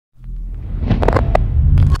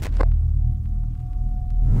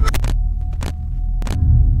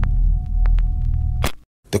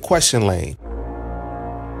Question Lane.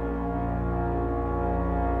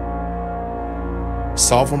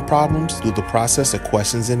 Solving problems through the process of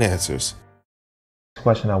questions and answers.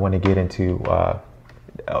 Question I want to get into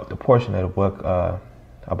the portion of the book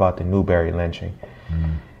about the Newberry lynching.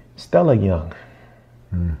 Stella Young.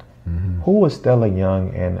 Who was Stella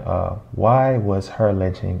Young, and why was her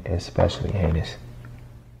lynching especially heinous?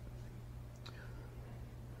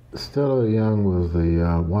 Stella Young was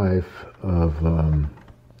the wife of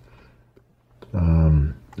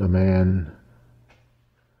a man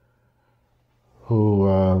who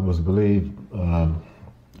was believed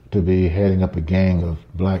to be heading up a gang of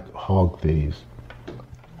black hog thieves.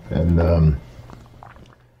 And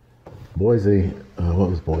Boise, what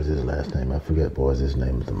was Boise's last name? I forget Boise's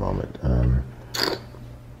name at the moment.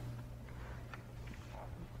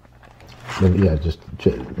 Yeah, just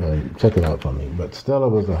check it out for me. But Stella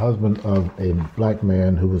was the husband of a black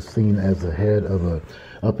man who was seen as the head of a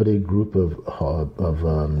uppity group of hog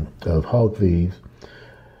thieves,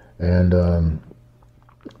 and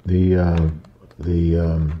the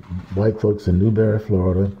white folks in Newberry,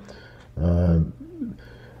 Florida,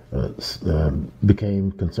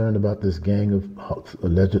 became concerned about this gang of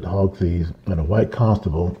alleged hog thieves, and a white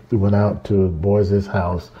constable went out to Boise's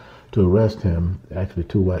house to arrest him. Actually,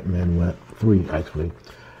 2 white men went, 3 actually,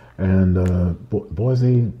 and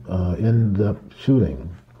Boise ended up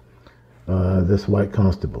shooting this white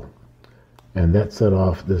constable, and that set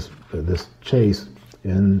off this chase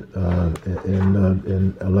in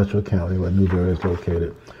Letcher County, where Newberry is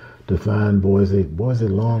located, to find Boise. Boise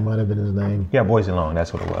Long might have been his name. Yeah, Boise Long,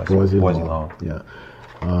 that's what it was. Boise Long. Yeah.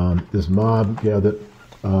 This mob gathered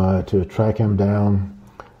to track him down.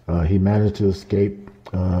 He managed to escape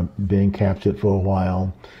being captured for a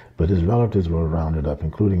while, but his relatives were rounded up,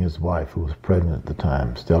 including his wife, who was pregnant at the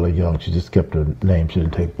time, Stella Young. She just kept her name. She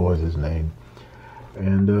didn't take Boise's name.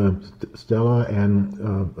 And Stella and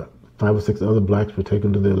 5 or 6 other blacks were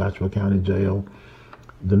taken to the Alachua County jail,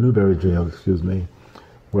 the Newberry jail, excuse me,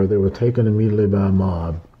 where they were taken immediately by a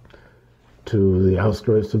mob to the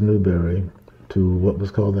outskirts of Newberry, to what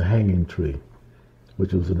was called the Hanging Tree,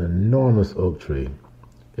 which was an enormous oak tree,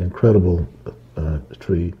 incredible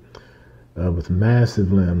tree with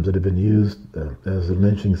massive limbs that had been used as a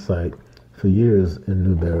lynching site for years in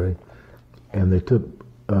Newberry. And they took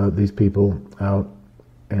these people out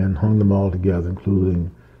and hung them all together, including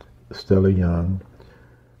Stella Young.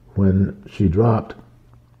 When she dropped,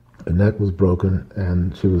 her neck was broken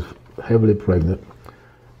and she was heavily pregnant.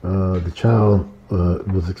 The child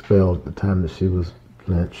was expelled at the time that she was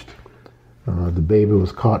lynched. The baby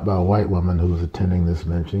was caught by a white woman who was attending this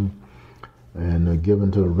lynching and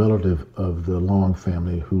given to a relative of the Long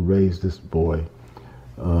family who raised this boy.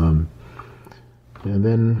 And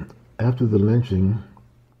then after the lynching,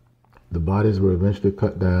 the bodies were eventually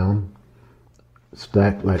cut down,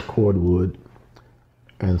 stacked like cordwood,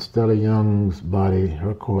 and Stella Young's body,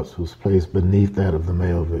 her corpse, was placed beneath that of the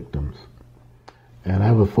male victims. And I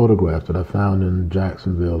have a photograph that I found in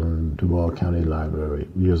Jacksonville in Duval County Library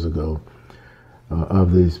years ago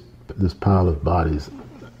of this pile of bodies.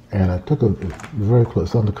 And I took a very close,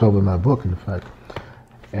 it's on the cover of my book, in fact.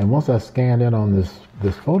 And once I scanned in on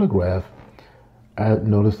this photograph, I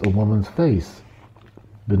noticed a woman's face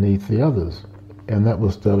beneath the others. And that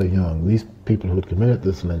was Stella Young. These people who had committed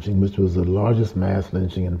this lynching, which was the largest mass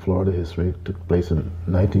lynching in Florida history, took place in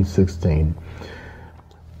 1916,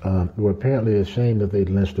 were apparently ashamed that they'd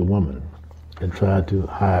lynched a woman and tried to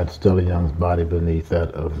hide Stella Young's body beneath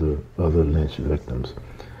that of the other lynch victims.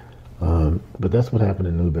 But that's what happened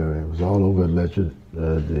in Newberry. It was all over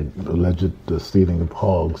the alleged stealing of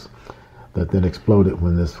hogs that then exploded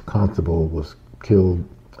when this constable was killed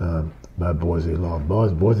by Boise Long.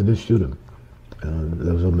 Boise did shoot him.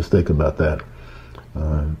 There was no mistake about that.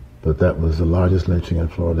 But that was the largest lynching in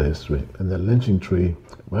Florida history. And that lynching tree,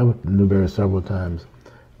 I went to Newberry several times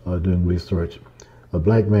doing research. A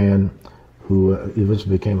black man who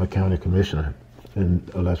eventually became a county commissioner, and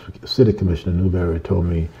a city commissioner in Newberry, told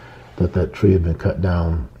me that tree had been cut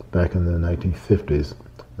down back in the 1950s.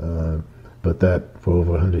 But that for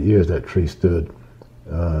over 100 years, that tree stood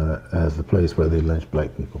as the place where they lynched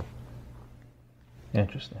black people.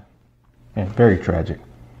 Interesting. Yeah, very tragic.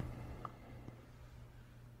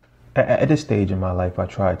 At this stage in my life, I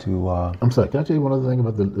try to... I'm sorry, can I tell you one other thing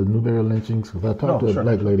about the Newberry lynchings? Because I talked to a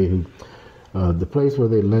black lady who... the place where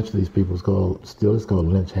they lynched these people is called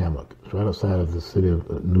Lynch Hammock. It's right outside of the city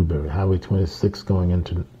of Newberry. Highway 26 going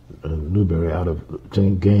into Newberry out of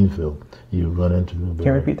Gainesville. You run into Newberry. Can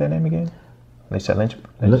you repeat that name again? They said Lynch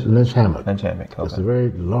Hammock. Lynch Hammock, okay. It's a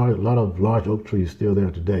very lot of large oak trees still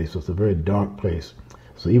there today, so it's a very dark place.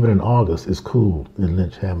 So even in August, it's cool in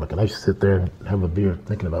Lynch Hammock. And I used to sit there and have a beer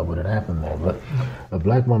thinking about what had happened there. But a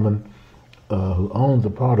black woman who owns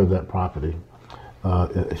a part of that property,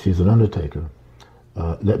 she's an undertaker,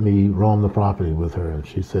 let me roam the property with her. And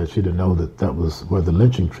she said she didn't know that that was where the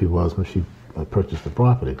lynching tree was when she purchased the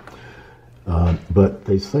property. But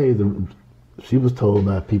they say that she was told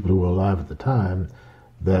by people who were alive at the time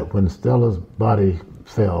that when Stella's body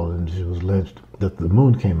fell and she was lynched, that the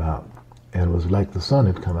moon came out and it was like the sun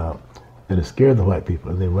had come out, and it scared the white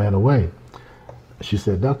people and they ran away. She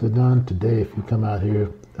said, Dr. Dunn, today if you come out here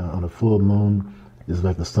on a full moon, it's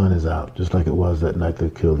like the sun is out, just like it was that night they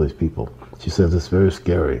killed these people. She says it's very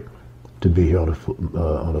scary to be here on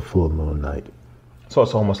a full moon night. So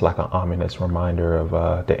it's almost like an ominous reminder of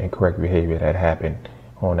the incorrect behavior that happened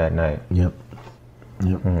on that night. Yep.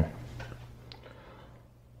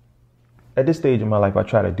 At this stage in my life, I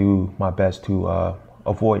try to do my best to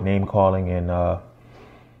avoid name calling and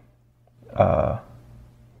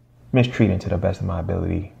mistreating, to the best of my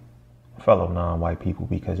ability, fellow non-white people,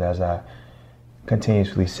 because as I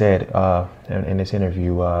continuously said in this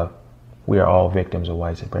interview, we are all victims of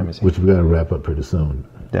white supremacy. Which we got to wrap up pretty soon.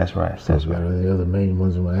 That's right. So That's right. The other main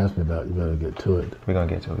ones you want to ask me about, you better get to it. We're gonna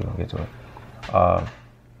get to it.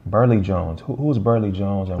 Burly Jones. Who was Burly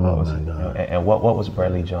Jones, and what what was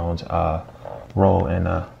Burly Jones' role in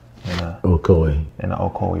the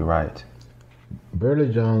Ocoee riots?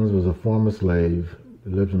 Burly Jones was a former slave. He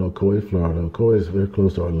lived in Ocoee, Florida. Ocoee is very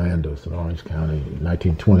close to Orlando. It's in Orange County. In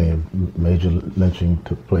 1920, a major lynching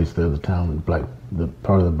took place there. The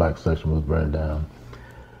part of the black section was burned down.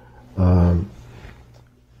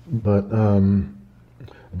 But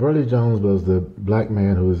Burly Jones was the black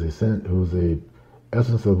man who was the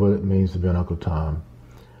essence of what it means to be an Uncle Tom.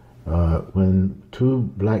 When two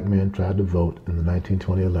black men tried to vote in the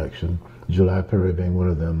 1920 election, July Perry being one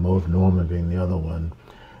of them, Mose Norman being the other one,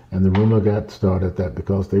 and the rumor got started that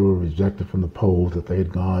because they were rejected from the polls, that they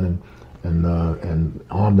had gone and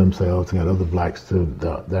armed themselves and got other blacks to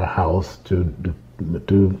their house, to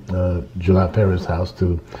July Perry's house,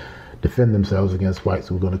 to defend themselves against whites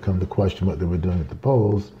who were going to come to question what they were doing at the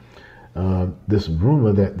polls. This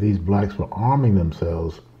rumor that these blacks were arming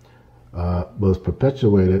themselves was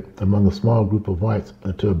perpetuated among a small group of whites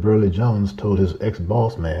until Burly Jones told his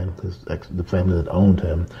ex-boss man, the family that owned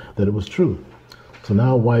him, that it was true. So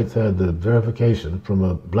now whites had the verification from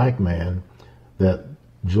a black man that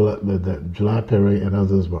July Perry and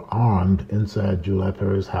others were armed inside July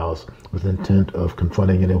Perry's house with intent of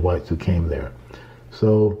confronting any whites who came there.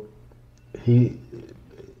 So he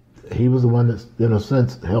was the one that, in a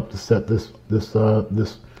sense, helped to set this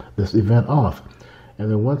event off.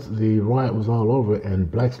 And then once the riot was all over and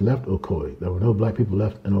blacks left Ocoee, there were no black people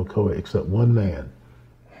left in Ocoee except one man.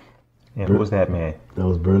 And who was that man? That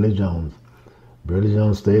was Burly Jones. Burly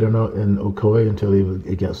Jones stayed in Ocoee until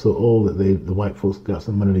he got so old that the white folks got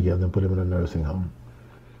some money together and put him in a nursing home.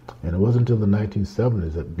 And it wasn't until the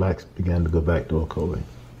 1970s that blacks began to go back to Ocoee.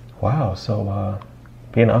 Wow, so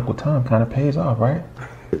being Uncle Tom kind of pays off, right?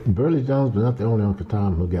 Burly Jones was not the only Uncle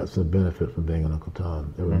Tom who got some benefit from being an Uncle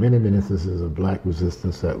Tom. There were many instances of black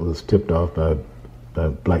resistance that was tipped off by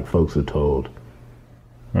black folks who told.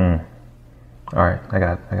 All right, I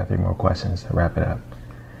got 3 more questions to wrap it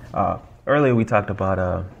up. Earlier we talked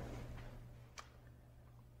about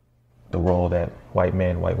the role that white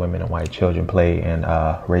men, white women, and white children play in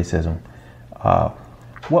racism.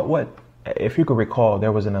 What if you could recall,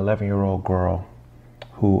 there was an 11-year-old girl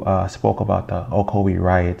who spoke about the Ocoee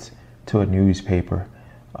riots to a newspaper.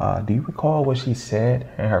 Do you recall what she said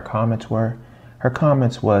and her comments were? Her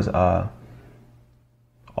comments was, all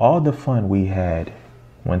the fun we had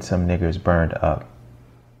when some niggers burned up.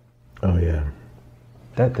 Oh, yeah.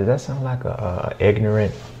 Does that sound like a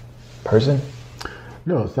ignorant person?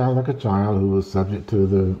 No, it sounds like a child who was subject to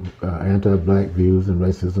the anti-black views and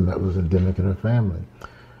racism that was endemic in her family.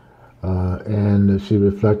 And she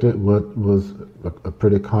reflected what was a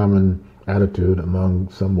pretty common attitude among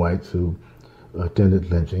some whites who attended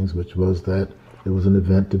lynchings, which was that it was an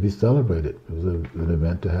event to be celebrated. It was an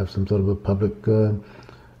event to have some sort of a public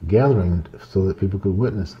gathering so that people could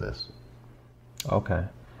witness this. Okay.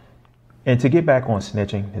 And to get back on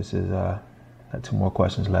snitching, this is 2 more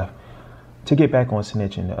questions left. To get back on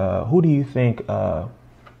snitching, who do you think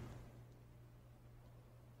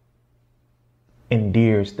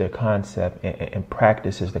endears the concept and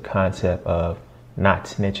practices the concept of not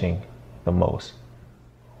snitching the most?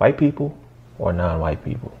 White people or non-white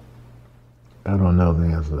people? I don't know the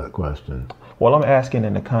answer to that question. Well, I'm asking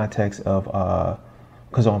in the context of,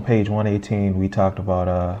 because on page 118 we talked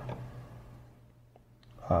about,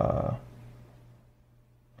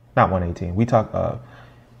 not 118, we talked,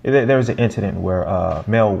 There was an incident where a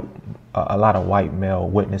lot of white male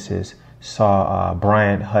witnesses saw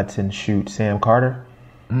Brian Hudson shoot Sam Carter,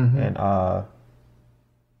 and oh,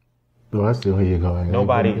 I see where you're going.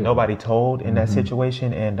 Nobody told in that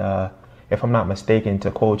situation, and if I'm not mistaken,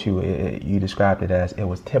 to quote you, you described it as it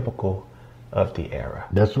was typical of the era.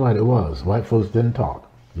 That's right, it was. White folks didn't talk.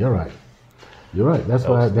 You're right. You're right. That's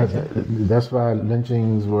why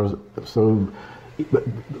lynchings were so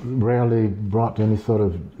rarely brought to any sort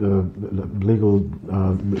of legal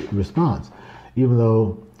response, even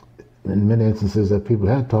though in many instances that people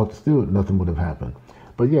had talked to Stewart, nothing would have happened.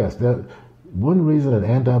 But yes, one reason that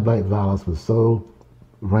anti-black violence was so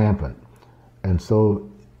rampant and so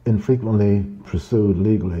infrequently pursued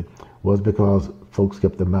legally was because folks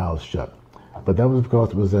kept their mouths shut. But that was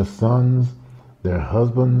because it was their sons, their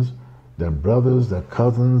husbands, their brothers, their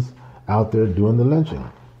cousins out there doing the lynching.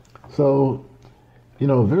 So,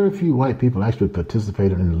 very few white people actually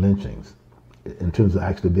participated in the lynchings in terms of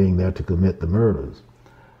actually being there to commit the murders.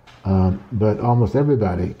 But almost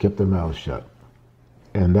everybody kept their mouths shut.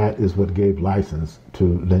 And that is what gave license to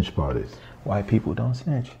lynch parties. White people don't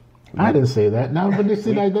snitch. I didn't say that. No, but you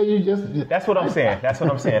see, like that, you just. That's what I'm saying.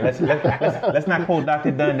 Let's not quote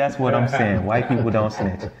Dr. Dunn. That's what I'm saying. White people don't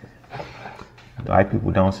snitch. White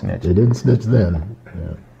people don't snitch. They didn't snitch then.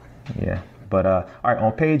 Yeah. But all right,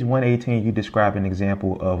 on page 118, you describe an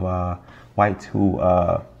example of whites who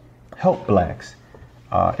helped blacks,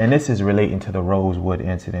 and this is relating to the Rosewood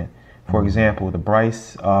incident. For example, the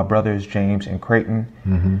Bryce brothers, James and Creighton,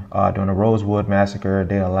 during the Rosewood massacre,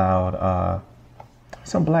 they allowed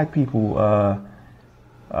some black people. They're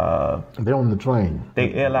on the train.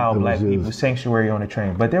 They allowed black people sanctuary on the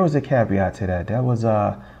train, but there was a caveat to that. That was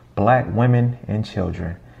black women and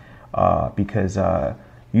children, because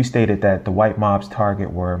you stated that the white mob's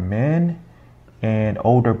target were men and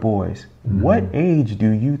older boys. What age do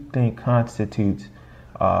you think constitutes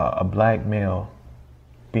a black male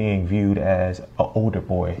being viewed as an older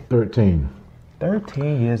boy? 13.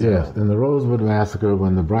 13 years old. Yes, in the Rosewood massacre,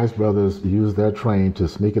 when the Bryce brothers used their train to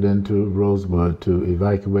sneak it into Rosewood to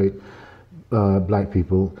evacuate black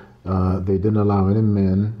people, they didn't allow any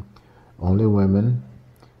men, only women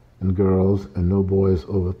and girls, and no boys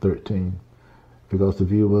over 13. Because the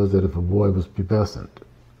view was that if a boy was pubescent,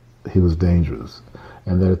 he was dangerous.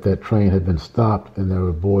 And that if that train had been stopped and there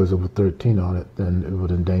were boys over 13 on it, then it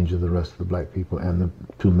would endanger the rest of the black people and the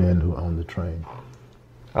two men who owned the train.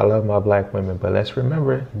 I love my black women, but let's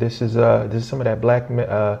remember this is some of that black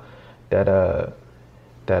male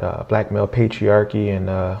patriarchy and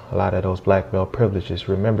a lot of those black male privileges.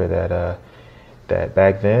 Remember that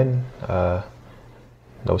back then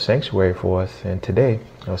no sanctuary for us, and today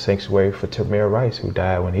no sanctuary for Tamir Rice, who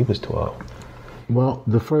died when he was 12. Well,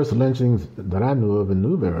 the first lynchings that I knew of in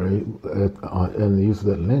Newberry, and the use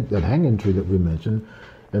of that hanging tree that we mentioned,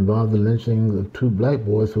 involved the lynching of two black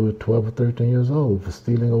boys who were 12 or 13 years old for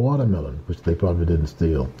stealing a watermelon, which they probably didn't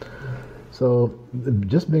steal. So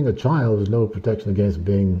just being a child is no protection against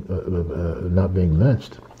being not being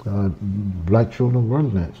lynched. Black children were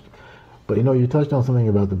lynched. But you touched on something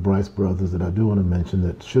about the Bryce brothers that I do want to mention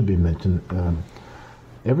that should be mentioned.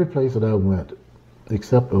 Every place that I went,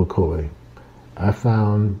 except Ocoee, I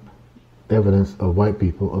found evidence of white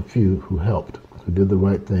people, a few, who helped, who did the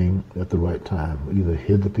right thing at the right time, either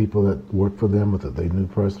hid the people that worked for them or that they knew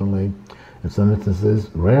personally. In some instances,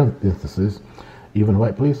 rare instances, even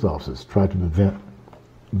white police officers tried to prevent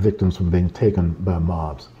victims from being taken by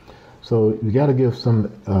mobs. So you got to give some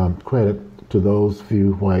credit to those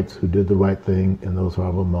few whites who did the right thing in those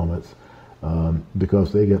horrible moments,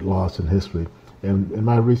 because they get lost in history. And in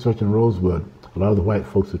my research in Rosewood, a lot of the white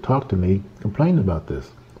folks who talked to me complained about this.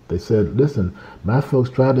 They said, listen, my folks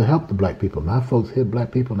tried to help the black people. My folks hid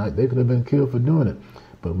black people, and they could have been killed for doing it.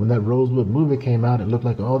 But when that Rosewood movie came out, it looked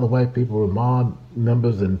like all the white people were mob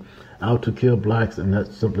members and out to kill blacks, and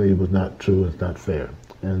that simply was not true. It's not fair.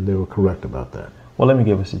 And they were correct about that. Well, let me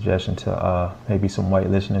give a suggestion to maybe some white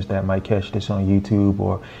listeners that might catch this on YouTube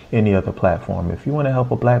or any other platform. If you want to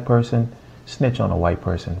help a black person, snitch on a white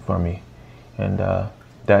person for me, and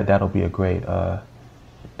that'll be a great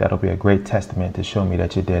testament to show me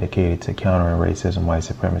that you're dedicated to countering racism, white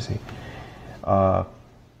supremacy. On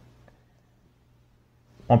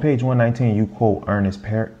page 119, you quote Ernest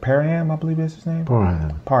Parham, I believe is his name?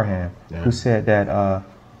 Parham, yeah. Who said that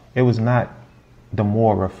it was not the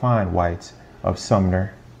more refined whites of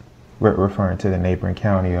Sumner, referring to the neighboring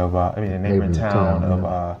county of, the neighboring town of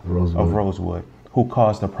Rosewood, who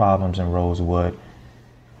caused the problems in Rosewood.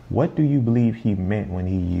 What do you believe he meant when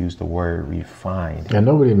he used the word refined? And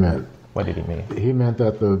nobody meant What did he mean? He meant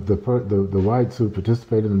that the whites who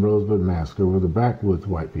participated in the Rosebud Massacre were the backwoods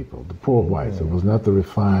white people, the poor whites. It was not the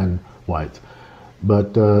refined whites.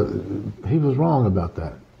 But he was wrong about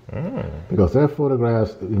that. Because their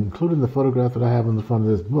photographs, including the photograph that I have on the front of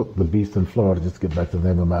this book, The Beast in Florida, just to get back to the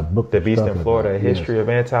name of my book. The Beast in Florida, A History of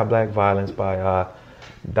Anti-Black Violence by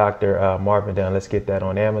Dr. Marvin Dunn. Let's get that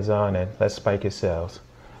on Amazon and let's spike his sales.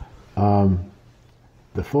 The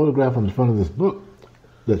photograph on the front of this book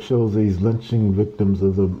that shows these lynching victims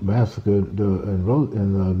of the massacre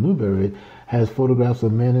in Newberry has photographs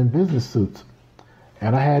of men in business suits.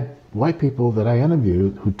 And I had white people that I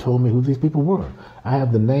interviewed who told me who these people were. I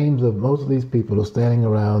have the names of most of these people who are standing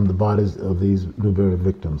around the bodies of these Newberry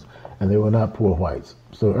victims, and they were not poor whites.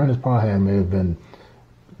 So Ernest Parham may have been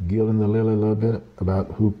gilding the lily a little bit about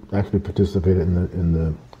who actually participated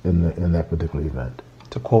in that particular event.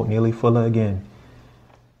 To quote Neely Fuller again,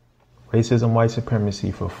 racism, white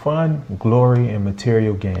supremacy for fun, glory, and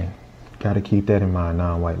material gain. Got to keep that in mind,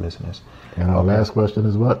 non-white listeners. And our last question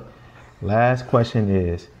is what? Last question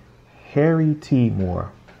is, Harry T.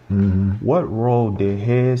 Moore, what role did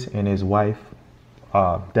his and his wife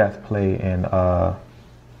death play in a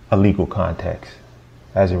legal context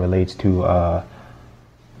as it relates to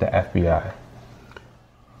the FBI?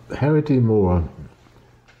 Harry T. Moore,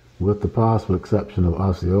 with the possible exception of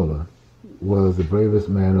Osceola, was the bravest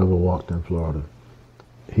man who ever walked in Florida.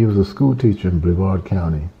 He was a school teacher in Brevard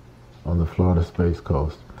County on the Florida Space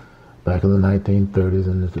Coast. Back in the 1930s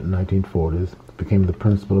and the 1940s, became the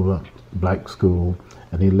principal of a black school,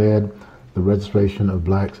 and he led the registration of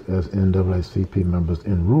blacks as NAACP members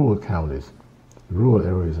in rural counties, rural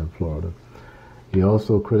areas in Florida. He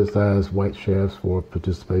also criticized white sheriffs for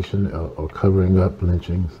participation or covering up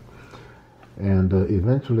lynchings. And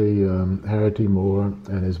eventually, Harry T. Moore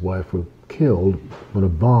and his wife were killed when a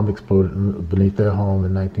bomb exploded beneath their home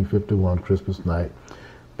in 1951, Christmas night,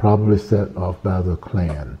 probably set off by the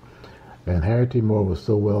Klan. And Harry T. Moore was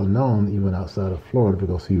so well known even outside of Florida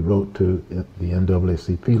because he wrote to the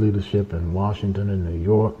NAACP leadership in Washington and New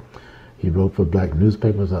York. He wrote for black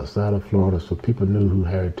newspapers outside of Florida, so people knew who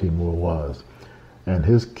Harry T. Moore was. And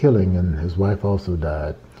his killing, and his wife also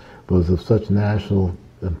died, was of such national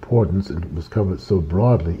importance and was covered so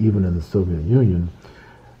broadly, even in the Soviet Union,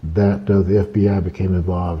 that the FBI became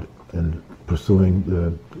involved in pursuing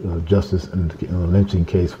the justice in the lynching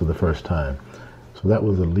case for the first time. So that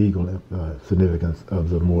was the legal significance of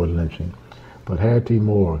the Moore lynching. But Harry T.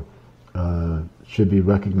 Moore should be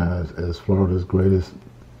recognized as Florida's greatest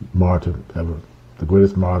martyr ever, the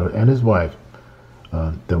greatest martyr, and his wife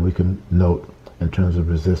that we can note in terms of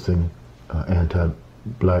resisting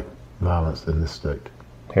anti-black violence in this state.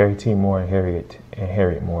 Harry T. Moore and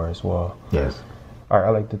Harriet Moore as well. Yes. All right,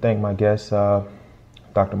 I'd like to thank my guest,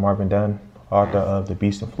 Dr. Marvin Dunn, author of The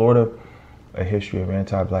Beast in Florida, A History of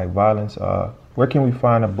Anti-Black Violence. Where can we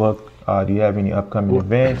find a book? Do you have any upcoming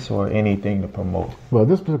events or anything to promote? Well,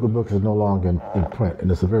 this particular book is no longer in print, and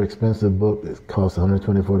it's a very expensive book. It costs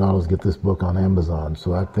 $124 to get this book on Amazon,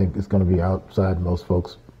 so I think it's going to be outside most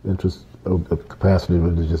folks' interest of capacity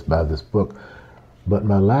to just buy this book. But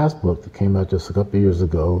my last book that came out just a couple of years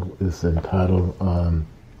ago is entitled, A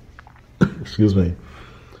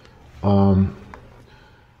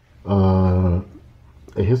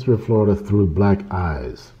History of Florida Through Black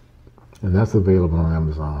Eyes. And that's available on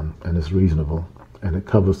Amazon, and it's reasonable, and it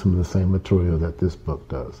covers some of the same material that this book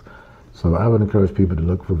does. So I would encourage people to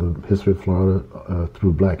look for The History of Florida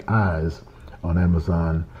Through Black Eyes on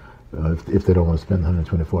Amazon if they don't want to spend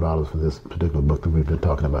 $124 for this particular book that we've been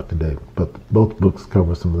talking about today. But both books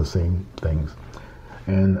cover some of the same things.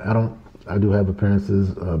 And I do have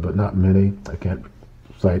appearances, but not many. I can't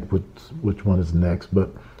cite which one is next,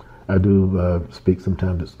 but I do speak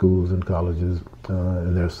sometimes at schools and colleges,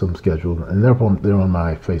 and there's some scheduled, and they're on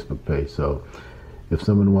my Facebook page. So if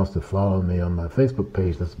someone wants to follow me on my Facebook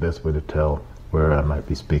page, that's the best way to tell where I might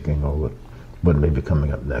be speaking or what may be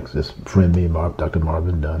coming up next. Just friend me, Dr.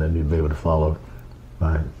 Marvin Dunn, and you'll be able to follow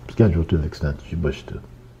my schedule to the extent that you wish to.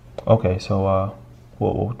 Okay, so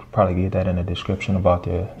we'll probably get that in the description about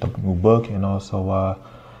the new book, and also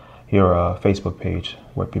your Facebook page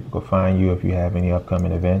where people can find you if you have any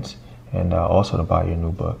upcoming events, and also to buy your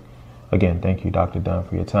new book. Again, thank you, Dr. Dunn,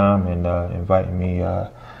 for your time and inviting me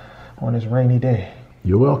on this rainy day.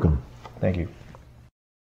 You're welcome. Thank you.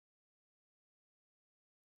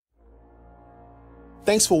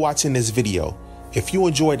 Thanks for watching this video. If you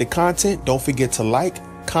enjoyed the content, don't forget to like,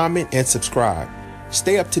 comment, and subscribe.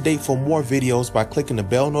 Stay up to date for more videos by clicking the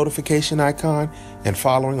bell notification icon and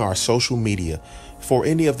following our social media. For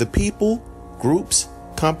any of the people, groups,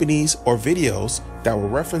 companies, or videos that were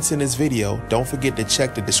referenced in this video, don't forget to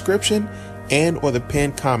check the description and or the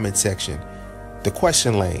pinned comment section. The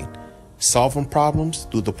question lane, solving problems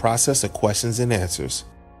through the process of questions and answers.